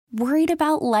Worried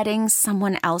about letting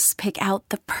someone else pick out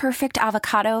the perfect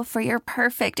avocado for your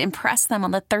perfect impress them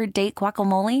on the third date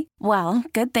guacamole? Well,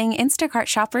 good thing Instacart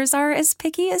shoppers are as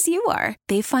picky as you are.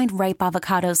 They find ripe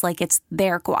avocados like it's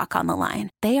their guac on the line.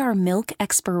 They are milk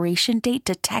expiration date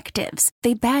detectives.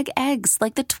 They bag eggs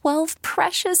like the 12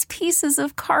 precious pieces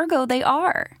of cargo they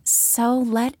are. So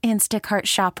let Instacart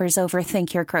shoppers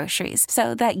overthink your groceries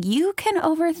so that you can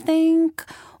overthink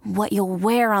what you'll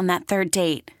wear on that third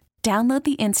date. Download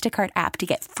the Instacart app to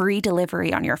get free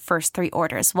delivery on your first 3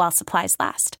 orders while supplies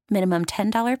last. Minimum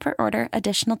 $10 per order.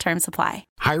 Additional terms apply.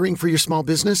 Hiring for your small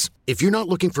business? If you're not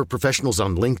looking for professionals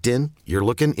on LinkedIn, you're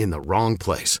looking in the wrong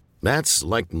place. That's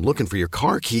like looking for your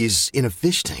car keys in a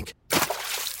fish tank.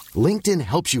 LinkedIn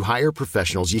helps you hire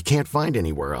professionals you can't find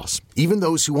anywhere else, even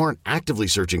those who aren't actively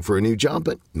searching for a new job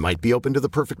but might be open to the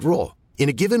perfect role. In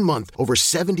a given month, over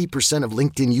 70% of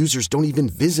LinkedIn users don't even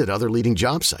visit other leading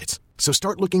job sites. So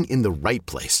start looking in the right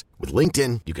place. With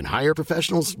LinkedIn, you can hire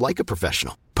professionals like a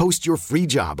professional. Post your free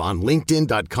job on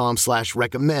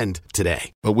linkedin.com/recommend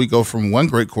today. But we go from one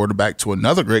great quarterback to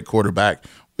another great quarterback.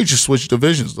 We just switch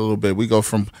divisions a little bit. We go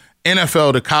from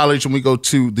NFL to college, and we go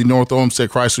to the North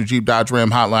Olmsted Chrysler Jeep Dodge Ram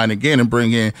hotline again and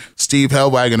bring in Steve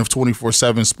Helwagen of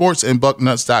 24/7 Sports and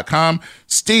Bucknuts.com.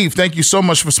 Steve, thank you so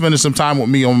much for spending some time with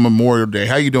me on Memorial Day.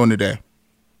 How you doing today?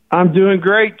 I'm doing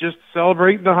great. Just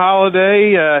celebrating the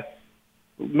holiday,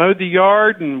 mowed the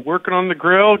yard and working on the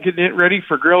grill, getting it ready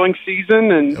for grilling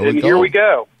season, and here we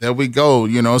go. There we go.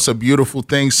 You know, it's a beautiful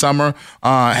thing. Summer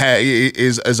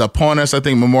is upon us. I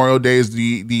think Memorial Day is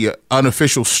the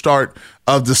unofficial start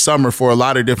of the summer for a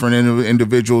lot of different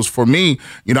individuals. For me,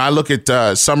 you know, I look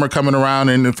at summer coming around,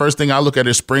 and the first thing I look at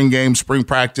is spring games, spring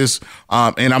practice,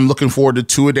 and I'm looking forward to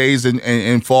 2-a-days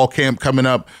in fall camp coming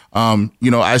up. You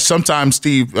know, I sometimes,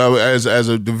 Steve, as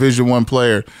a Division I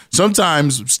player,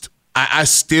 sometimes I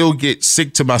still get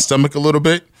sick to my stomach a little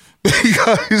bit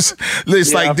because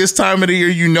it's like this time of the year,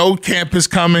 you know, camp is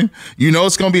coming, you know,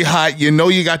 it's going to be hot. You know,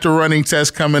 you got the running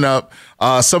test coming up.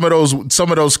 Some of those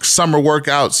summer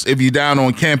workouts, if you're down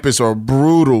on campus, are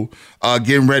brutal,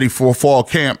 getting ready for fall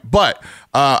camp. But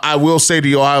I will say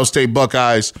the Ohio State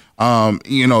Buckeyes,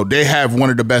 you know, they have one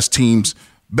of the best teams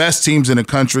in the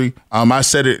country. I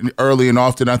said it early and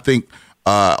often. I think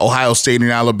Ohio State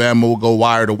and Alabama will go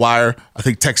wire to wire. I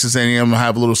think Texas A&M will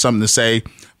have a little something to say.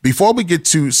 Before we get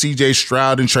to C.J.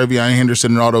 Stroud and Trevion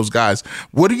Henderson and all those guys,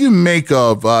 what do you make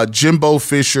of Jimbo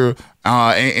Fisher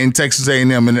and Texas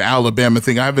A&M and the Alabama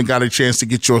thing? I haven't got a chance to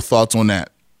get your thoughts on that.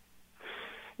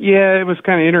 Yeah, it was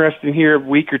kind of interesting here a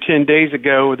week or 10 days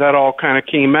ago. That all kind of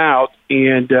came out.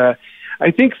 And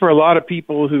I think for a lot of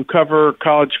people who cover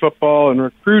college football and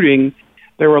recruiting,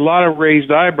 there were a lot of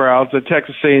raised eyebrows that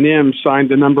Texas A&M signed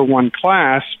the number 1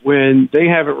 class when they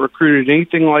haven't recruited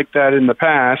anything like that in the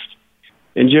past.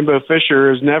 And Jimbo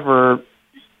Fisher has never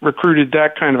recruited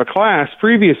that kind of a class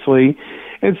previously.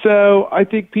 And so I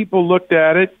think people looked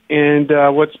at it, and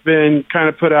what's been kind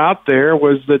of put out there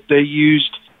was that they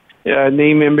used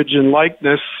name, image, and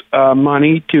likeness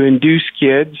money to induce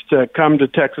kids to come to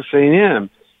Texas A&M.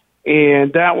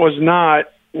 And that was not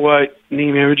what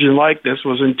name, image, and likeness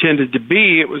was intended to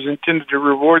be. It was intended to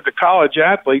reward the college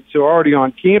athletes who are already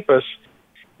on campus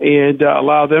and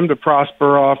allow them to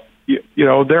prosper off, you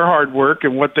know, their hard work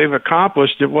and what they've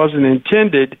accomplished. It wasn't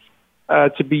intended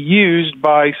to be used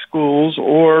by schools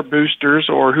or boosters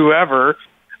or whoever,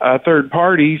 third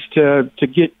parties, to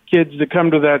get kids to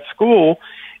come to that school.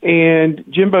 And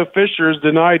Jimbo Fisher has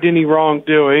denied any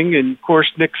wrongdoing. And, of course,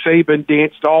 Nick Saban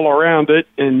danced all around it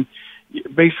and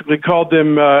basically called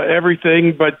them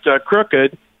everything but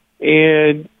crooked.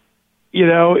 And, you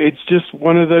know, it's just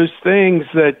one of those things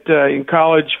that in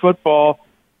college football,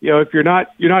 you know, if you're not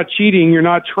cheating, you're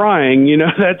not trying, you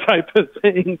know, that type of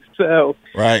thing. So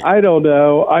right. I don't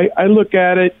know. I look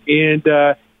at it, and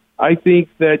I think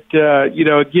that, you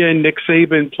know, again, Nick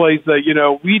Saban plays the, you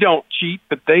know, we don't cheat,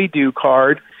 but they do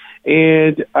card.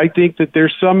 And I think that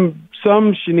there's some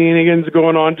shenanigans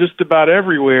going on just about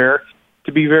everywhere,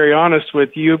 to be very honest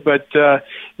with you. But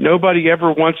nobody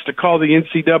ever wants to call the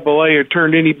NCAA or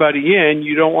turn anybody in.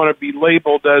 You don't want to be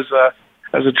labeled as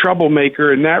a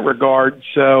troublemaker in that regard.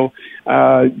 So,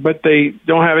 but they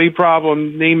don't have any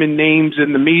problem naming names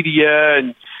in the media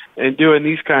and doing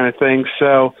these kind of things.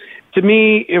 So to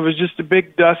me, it was just a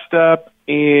big dust up,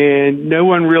 and no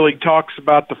one really talks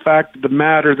about the fact of the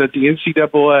matter that the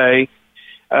NCAA,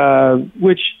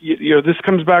 which, you know, this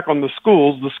comes back on the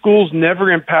schools. The schools never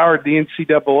empowered the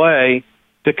NCAA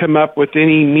to come up with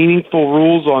any meaningful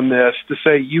rules on this, to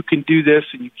say you can do this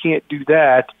and you can't do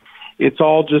that. It's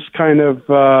all just kind of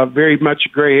very much a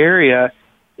gray area.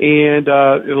 And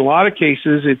in a lot of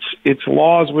cases, it's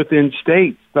laws within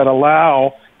states that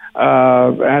allow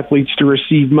athletes to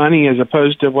receive money as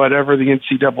opposed to whatever the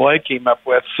NCAA came up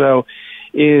with. So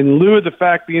in lieu of the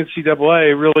fact the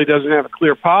NCAA really doesn't have a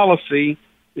clear policy,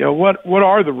 what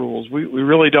are the rules? We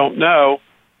really don't know.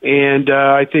 And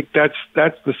I think that's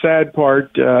the sad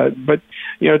part. But,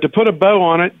 to put a bow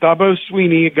on it, Dabo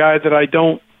Swinney, a guy that I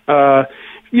don't,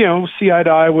 see eye to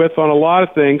eye with on a lot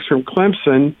of things from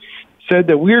Clemson, said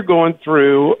that we're going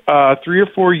through a 3 or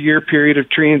 4 year period of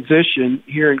transition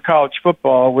here in college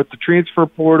football with the transfer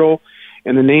portal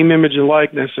and the name, image, and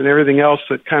likeness and everything else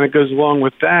that kind of goes along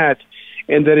with that.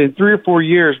 And that in 3 or 4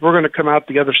 years, we're going to come out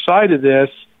the other side of this.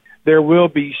 There will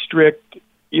be strict,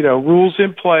 rules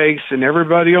in place, and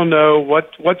everybody will know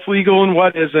what's legal and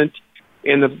what isn't.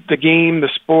 And the game, the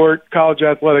sport, college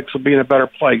athletics will be in a better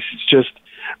place. It's just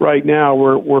right now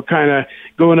we're kind of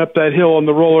going up that hill on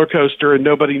the roller coaster, and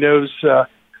nobody knows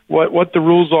what the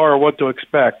rules are or what to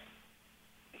expect.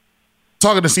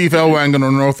 Talking to Steve Helwagen on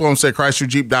the North Olmsted Chrysler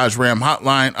Jeep Dodge Ram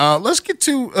hotline. Let's get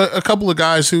to a couple of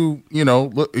guys who,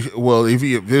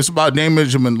 if it's about name,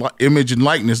 image, and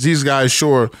likeness, these guys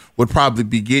sure would probably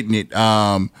be getting it.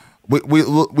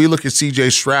 We look at C.J.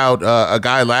 Stroud, a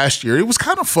guy last year. It was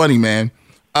kind of funny, man.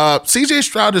 C.J.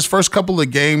 Stroud, his first couple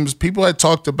of games, people had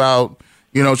talked about,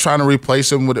 trying to replace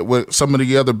him with some of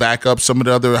the other backups, some of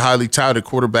the other highly touted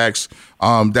quarterbacks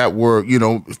that were,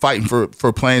 fighting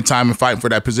for playing time and fighting for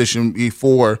that position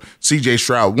before C.J.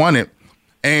 Stroud won it.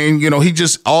 And,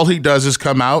 all he does is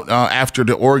come out after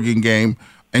the Oregon game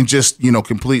and just,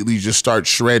 completely just start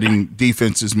shredding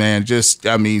defenses, man.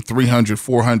 300,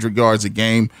 400 yards a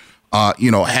game.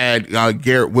 Had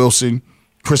Garrett Wilson,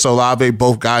 Chris Olave,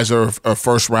 both guys are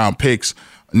first-round picks.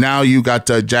 Now you got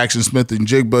Jackson Smith and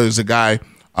Jigba is a guy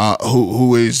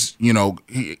who is,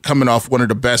 coming off one of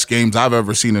the best games I've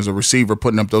ever seen as a receiver,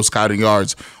 putting up those kind of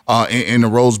yards in the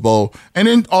Rose Bowl. And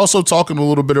then also talking a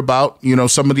little bit about,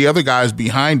 some of the other guys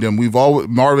behind him.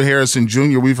 Marvin Harrison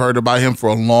Jr., we've heard about him for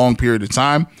a long period of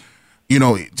time.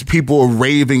 People are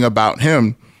raving about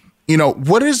him.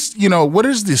 What is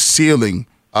the ceiling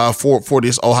for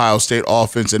this Ohio State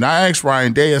offense? And I asked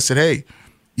Ryan Day, I said, hey,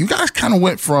 you guys kind of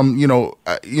went from,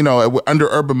 under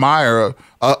Urban Meyer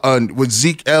with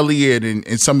Zeke Elliott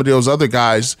and some of those other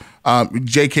guys,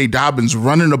 J.K. Dobbins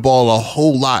running the ball a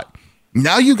whole lot.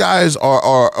 Now you guys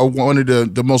are one of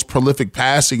the most prolific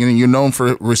passing, and you're known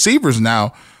for receivers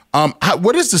now.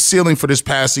 What is the ceiling for this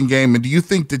passing game, and do you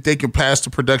think that they can pass the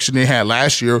production they had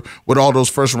last year with all those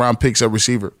first-round picks at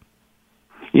receiver?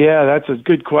 Yeah, that's a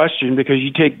good question because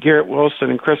you take Garrett Wilson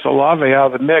and Chris Olave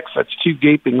out of the mix. That's two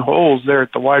gaping holes there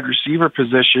at the wide receiver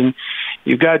position.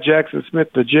 You've got Jackson Smith,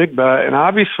 the Jigba, and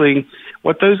obviously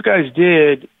what those guys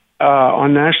did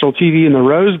on national TV in the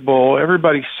Rose Bowl,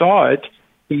 everybody saw it.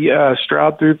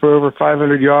 Stroud threw for over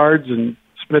 500 yards, and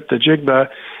Smith, the Jigba,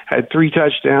 had 3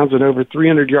 touchdowns and over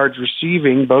 300 yards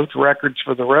receiving, both records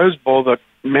for the Rose Bowl that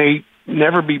may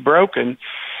never be broken.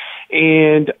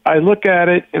 And I look at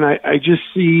it, and I just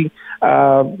see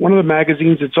one of the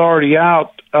magazines that's already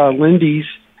out, Lindy's,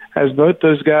 has both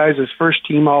those guys as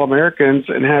first-team All-Americans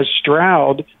and has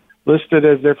Stroud listed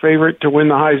as their favorite to win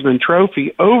the Heisman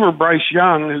Trophy over Bryce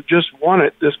Young, who just won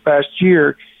it this past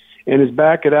year and is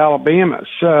back at Alabama.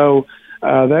 So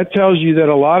that tells you that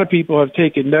a lot of people have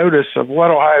taken notice of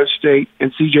what Ohio State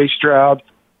and C.J. Stroud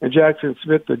and Jackson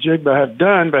Smith, the Jigba, have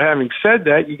done. But having said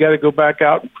that, you got to go back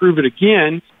out and prove it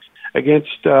again against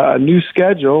a new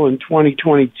schedule in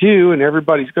 2022, and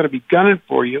everybody's going to be gunning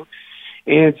for you.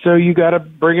 And so you got to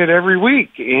bring it every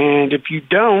week. And if you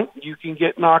don't, you can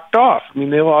get knocked off. I mean,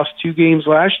 they lost 2 games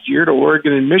last year to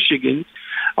Oregon and Michigan,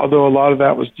 although a lot of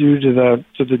that was due to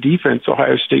the defense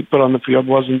Ohio State put on the field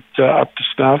wasn't up to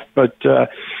snuff. But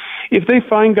if they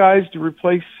find guys to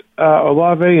replace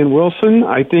Olave and Wilson,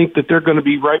 I think that they're going to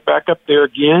be right back up there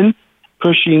again,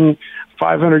 pushing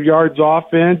 500 yards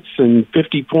offense and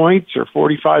 50 points or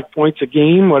 45 points a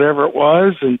game, whatever it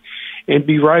was, and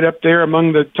be right up there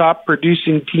among the top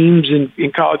producing teams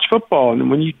in college football. And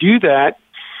when you do that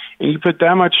and you put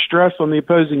that much stress on the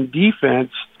opposing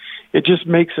defense, it just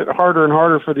makes it harder and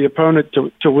harder for the opponent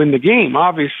to win the game,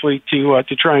 obviously, to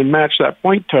try and match that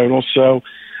point total. So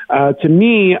to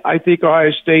me, I think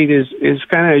Ohio State is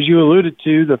kind of, as you alluded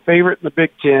to, the favorite in the Big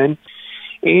Ten,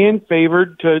 and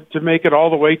favored to make it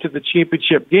all the way to the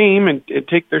championship game and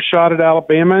take their shot at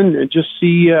Alabama and just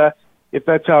see if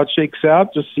that's how it shakes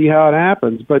out, just see how it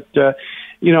happens. But,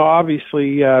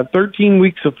 obviously 13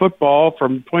 weeks of football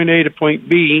from point A to point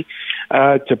B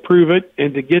to prove it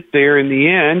and to get there in the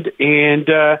end.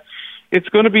 And it's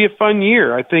going to be a fun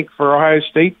year, I think, for Ohio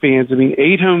State fans. I mean,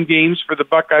 8 home games for the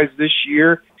Buckeyes this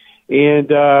year.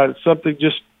 and something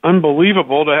just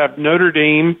unbelievable to have Notre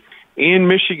Dame and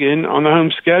Michigan on the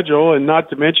home schedule, and not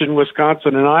to mention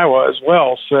Wisconsin and Iowa as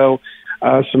well. So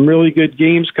some really good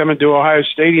games coming to Ohio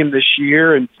Stadium this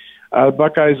year, and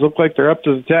Buckeyes look like they're up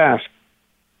to the task.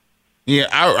 Yeah,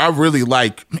 I really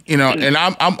like, and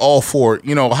I'm all for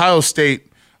it. Ohio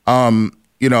State,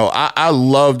 I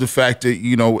love the fact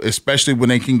that, especially when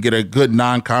they can get a good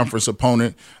non-conference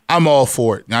opponent, I'm all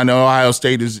for it. I know Ohio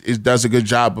State does a good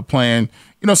job of playing,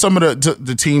 some of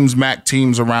the teams, MAC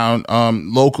teams around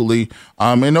locally.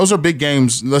 And those are big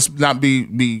games. Let's not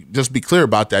be clear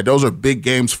about that. Those are big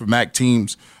games for MAC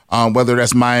teams, whether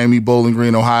that's Miami, Bowling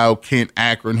Green, Ohio, Kent,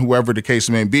 Akron, whoever the case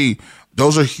may be.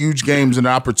 Those are huge games and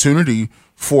opportunity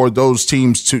for those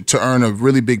teams to earn a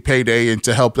really big payday and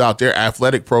to help out their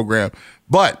athletic program.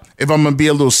 But if I'm going to be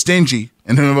a little stingy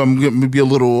and if I'm going to be a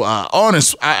little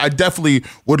honest, I definitely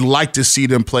would like to see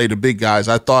them play the big guys.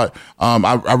 I thought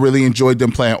I really enjoyed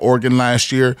them playing Oregon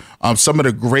last year. Some of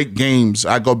the great games,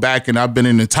 I go back and I've been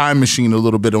in the time machine a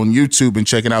little bit on YouTube and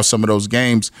checking out some of those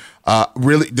games.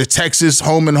 Really, the Texas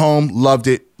home and home, loved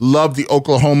it. Loved the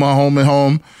Oklahoma home and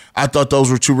home. I thought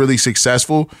those were two really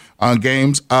successful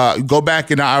games. Go back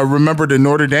and I remember the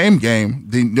Notre Dame game,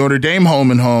 the Notre Dame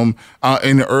home and home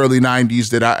in the early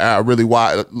 90s that I really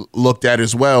looked at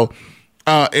as well.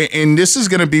 And this is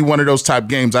going to be one of those type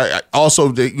games. I also,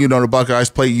 the Buckeyes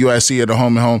play USC at a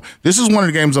home and home. This is one of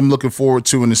the games I'm looking forward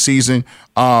to in the season.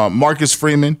 Marcus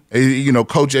Freeman,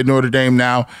 coach at Notre Dame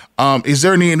now. Is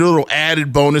there any little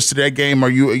added bonus to that game? Are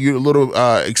you a little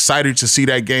excited to see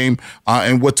that game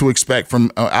and what to expect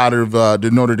from out of the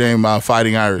Notre Dame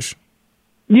Fighting Irish?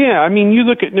 Yeah, I mean, you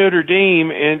look at Notre Dame,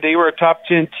 and they were a top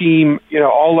 10 team,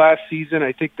 all last season.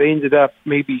 I think they ended up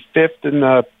maybe fifth in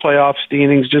the playoff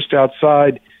standings, just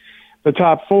outside the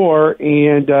top four,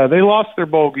 and they lost their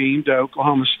bowl game to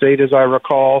Oklahoma State, as I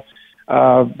recall.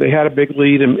 They had a big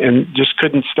lead and just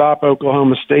couldn't stop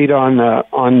Oklahoma State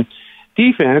on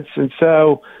defense, and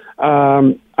so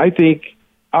I think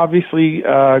obviously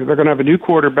they're going to have a new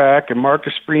quarterback, and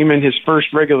Marcus Freeman, his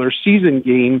first regular season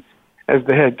game as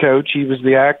the head coach. He was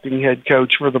the acting head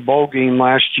coach for the bowl game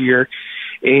last year,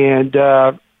 and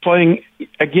playing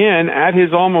again at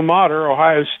his alma mater,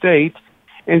 Ohio State.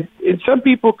 And some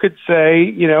people could say,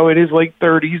 in his late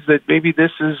 30s, that maybe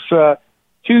this is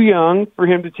too young for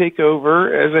him to take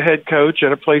over as a head coach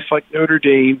at a place like Notre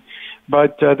Dame.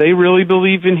 But they really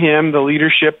believe in him, the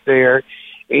leadership there,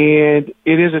 and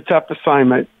it is a tough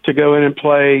assignment to go in and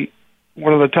play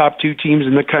one of the top two teams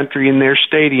in the country in their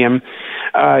stadium.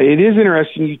 It is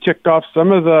interesting. You ticked off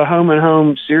some of the home and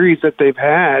home series that they've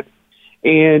had.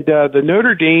 And the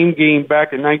Notre Dame game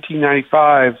back in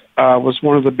 1995 was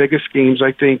one of the biggest games,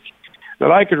 I think,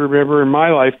 that I could remember in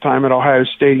my lifetime at Ohio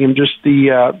Stadium. Just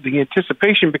the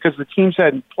anticipation, because the teams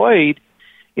hadn't played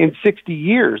in 60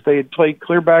 years. They had played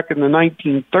clear back in the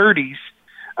 1930s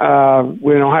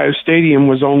when Ohio Stadium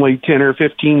was only 10 or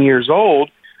 15 years old.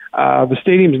 The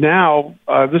stadium's now,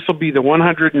 this will be the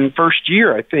 101st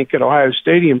year, I think, at Ohio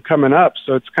Stadium coming up.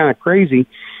 So it's kind of crazy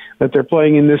that they're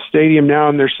playing in this stadium now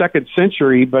in their second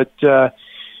century. But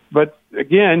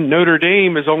again, Notre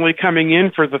Dame is only coming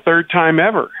in for the third time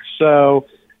ever. So,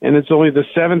 and it's only the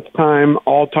seventh time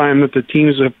all time that the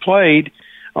teams have played.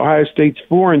 Ohio State's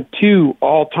 4-2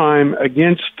 all time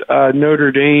against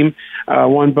Notre Dame.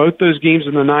 Won both those games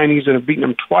in the 90s and have beaten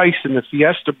them twice in the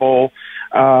Fiesta Bowl.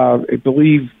 I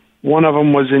believe one of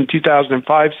them was in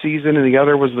 2005 season and the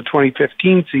other was the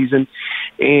 2015 season.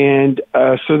 And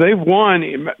so they've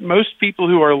won. Most people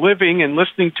who are living and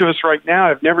listening to us right now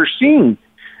have never seen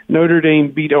Notre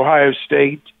Dame beat Ohio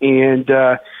State. And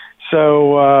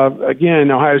so,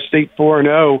 again, Ohio State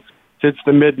 4-0 since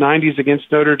the mid-90s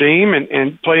against Notre Dame.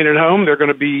 And playing at home, they're going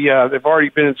to be they've already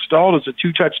been installed as a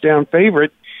 2-touchdown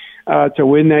favorite to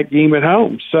win that game at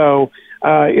home. So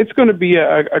it's going to be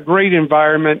a great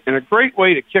environment and a great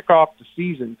way to kick off the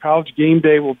season. College game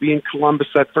day will be in Columbus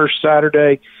that first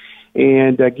Saturday.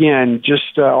 And again,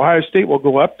 just Ohio State will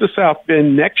go up to South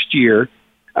Bend next year.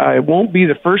 It won't be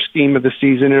the first game of the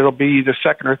season. It'll be the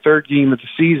second or third game of the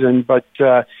season, but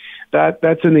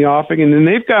that's in the offing. And then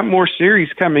they've got more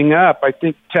series coming up. I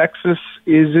think Texas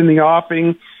is in the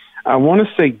offing. I want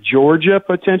to say Georgia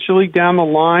potentially down the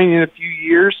line in a few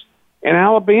years. And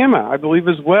Alabama, I believe,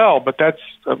 as well, but that's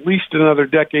at least another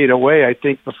decade away, I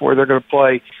think, before they're going to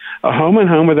play a home and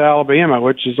home with Alabama,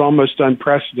 which is almost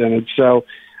unprecedented. So,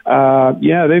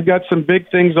 they've got some big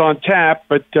things on tap,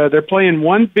 but they're playing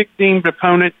one big-named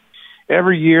opponent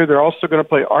every year. They're also going to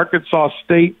play Arkansas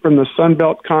State from the Sun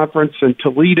Belt Conference and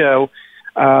Toledo,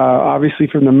 obviously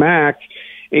from the MAC.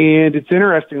 And it's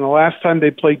interesting, the last time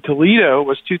they played Toledo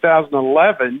was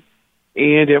 2011.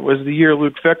 And it was the year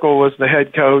Luke Fickell was the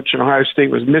head coach, and Ohio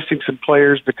State was missing some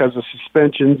players because of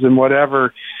suspensions and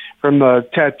whatever from the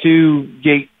tattoo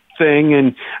gate thing.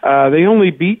 And they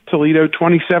only beat Toledo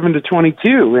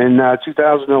 27-22 in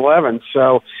 2011.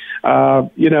 So,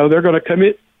 they're going to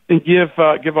commit and give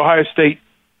Ohio State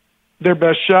their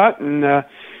best shot, and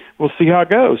we'll see how it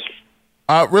goes.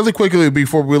 Really quickly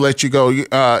before we let you go,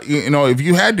 if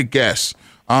you had to guess,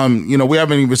 we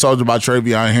haven't even talked about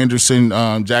Travion Henderson,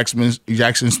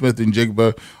 Jackson Smith and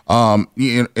Jigba,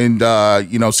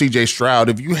 and C.J. Stroud.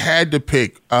 If you had to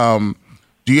pick,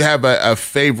 do you have a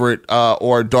favorite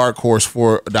or a dark horse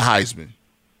for the Heisman?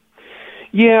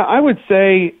 Yeah, I would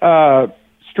say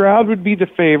Stroud would be the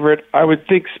favorite. I would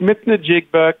think Smith and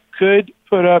Jigba could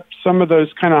put up some of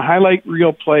those kind of highlight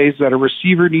reel plays that a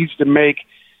receiver needs to make,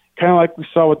 kind of like we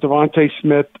saw with Devontae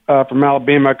Smith from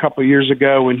Alabama a couple of years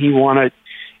ago when he won it,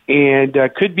 and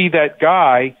could be that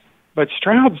guy. But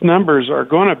Stroud's numbers are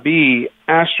going to be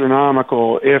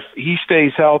astronomical if he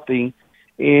stays healthy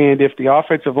and if the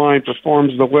offensive line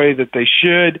performs the way that they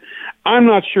should. I'm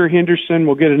not sure Henderson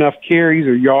will get enough carries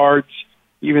or yards,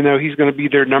 even though he's going to be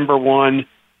their number one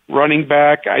running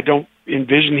back. I don't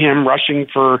envision him rushing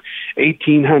for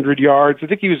 1,800 yards. I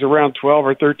think he was around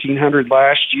 1,200 or 1,300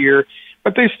 last year.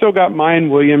 But they still got Mayan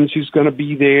Williams, who's going to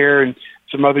be there, and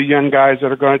some other young guys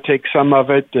that are going to take some of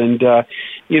it. And,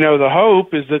 the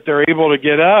hope is that they're able to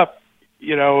get up,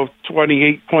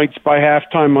 28 points by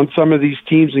halftime on some of these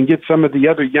teams and get some of the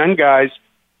other young guys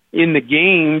in the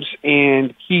games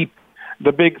and keep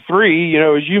the big three,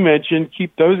 as you mentioned,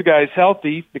 keep those guys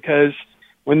healthy, because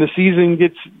when the season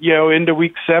gets, into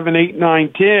week 7, 8,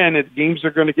 9, 10, games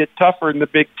are going to get tougher in the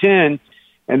Big Ten.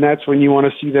 And that's when you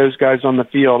want to see those guys on the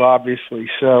field, obviously.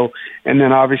 So, and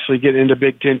then obviously get into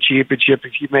Big Ten championship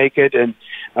if you make it, and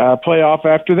playoff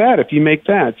after that if you make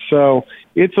that. So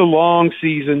it's a long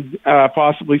season,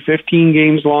 possibly 15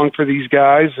 games long for these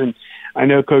guys. And I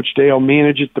know Coach Day will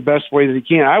manage it the best way that he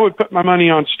can. I would put my money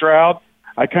on Stroud.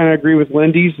 I kind of agree with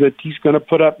Lindy's that he's going to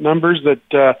put up numbers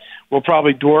that will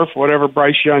probably dwarf whatever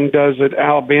Bryce Young does at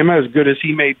Alabama, as good as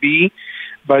he may be.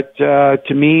 But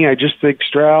to me, I just think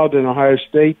Stroud and Ohio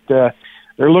State, they're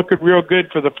looking real good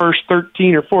for the first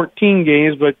 13 or 14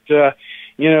 games. But,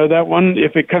 that one,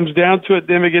 if it comes down to it,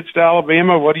 them against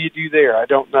Alabama, what do you do there? I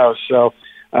don't know. So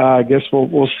I guess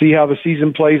we'll see how the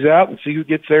season plays out and see who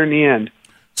gets there in the end.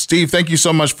 Steve, thank you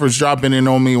so much for dropping in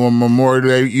on me on Memorial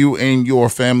Day. You and your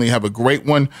family have a great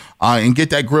one, and get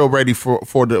that grill ready for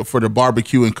the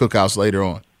barbecue and cookouts later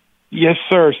on. Yes,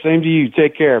 sir. Same to you.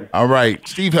 Take care. All right.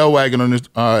 Steve Helwagen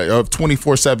of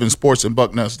 24/7 Sports and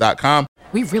Bucknuts.com.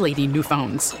 We really need new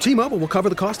phones. T-Mobile will cover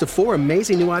the cost of 4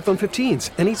 amazing new iPhone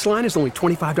 15s, and each line is only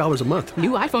 $25 a month.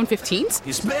 New iPhone 15s?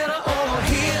 It's better over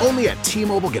here. Only at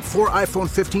T-Mobile, get 4 iPhone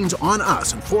 15s on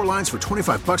us and 4 lines for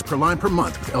 $25 per line per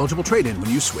month with eligible trade-in when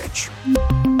you switch.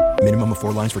 Minimum of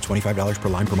 4 lines for $25 per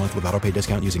line per month with autopay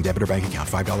discount using debit or bank account.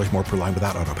 $5 more per line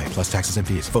without autopay, plus taxes and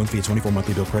fees. Phone fee at 24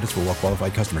 monthly bill credits for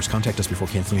well-qualified customers. Contact us before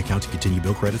canceling account to continue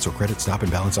bill credits or credit stop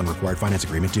and balance on required finance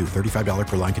agreement due. $35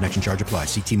 per line connection charge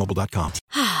applies. See T-Mobile.com.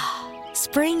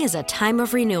 Spring is a time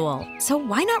of renewal, so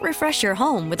why not refresh your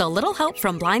home with a little help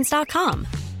from Blinds.com?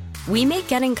 We make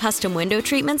getting custom window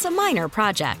treatments a minor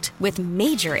project with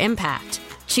major impact.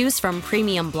 Choose from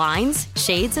premium blinds,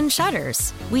 shades, and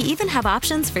shutters. We even have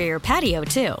options for your patio,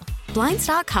 too.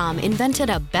 Blinds.com invented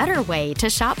a better way to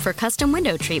shop for custom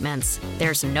window treatments.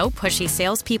 There's no pushy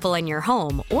salespeople in your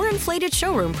home or inflated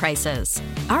showroom prices.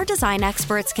 Our design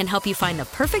experts can help you find the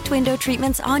perfect window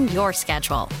treatments on your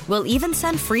schedule. We'll even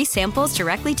send free samples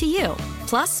directly to you.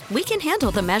 Plus, we can handle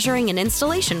the measuring and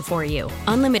installation for you.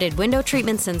 Unlimited window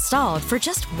treatments installed for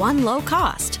just one low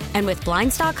cost. And with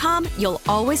Blinds.com, you'll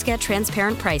always get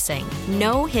transparent pricing.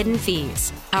 No hidden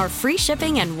fees. Our free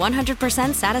shipping and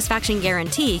 100% satisfaction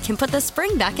guarantee can put the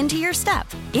spring back into your step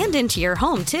and into your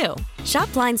home, too.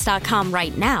 Shop Blinds.com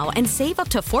right now and save up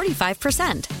to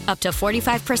 45%. Up to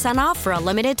 45% off for a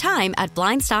limited time at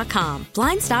Blinds.com.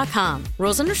 Blinds.com.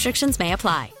 Rules and restrictions may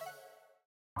apply.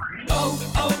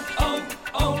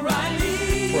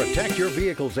 Protect your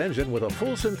vehicle's engine with a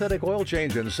full synthetic oil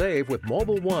change and save with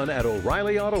Mobil 1 at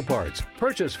O'Reilly Auto Parts.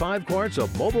 Purchase 5 quarts of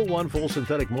Mobil 1 full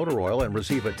synthetic motor oil and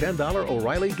receive a $10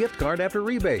 O'Reilly gift card after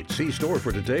rebate. See store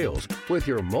for details. With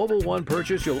your Mobil 1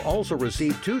 purchase, you'll also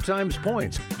receive 2 times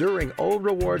points during O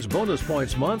Rewards Bonus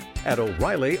Points Month at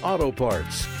O'Reilly Auto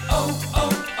Parts.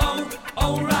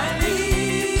 O'Reilly.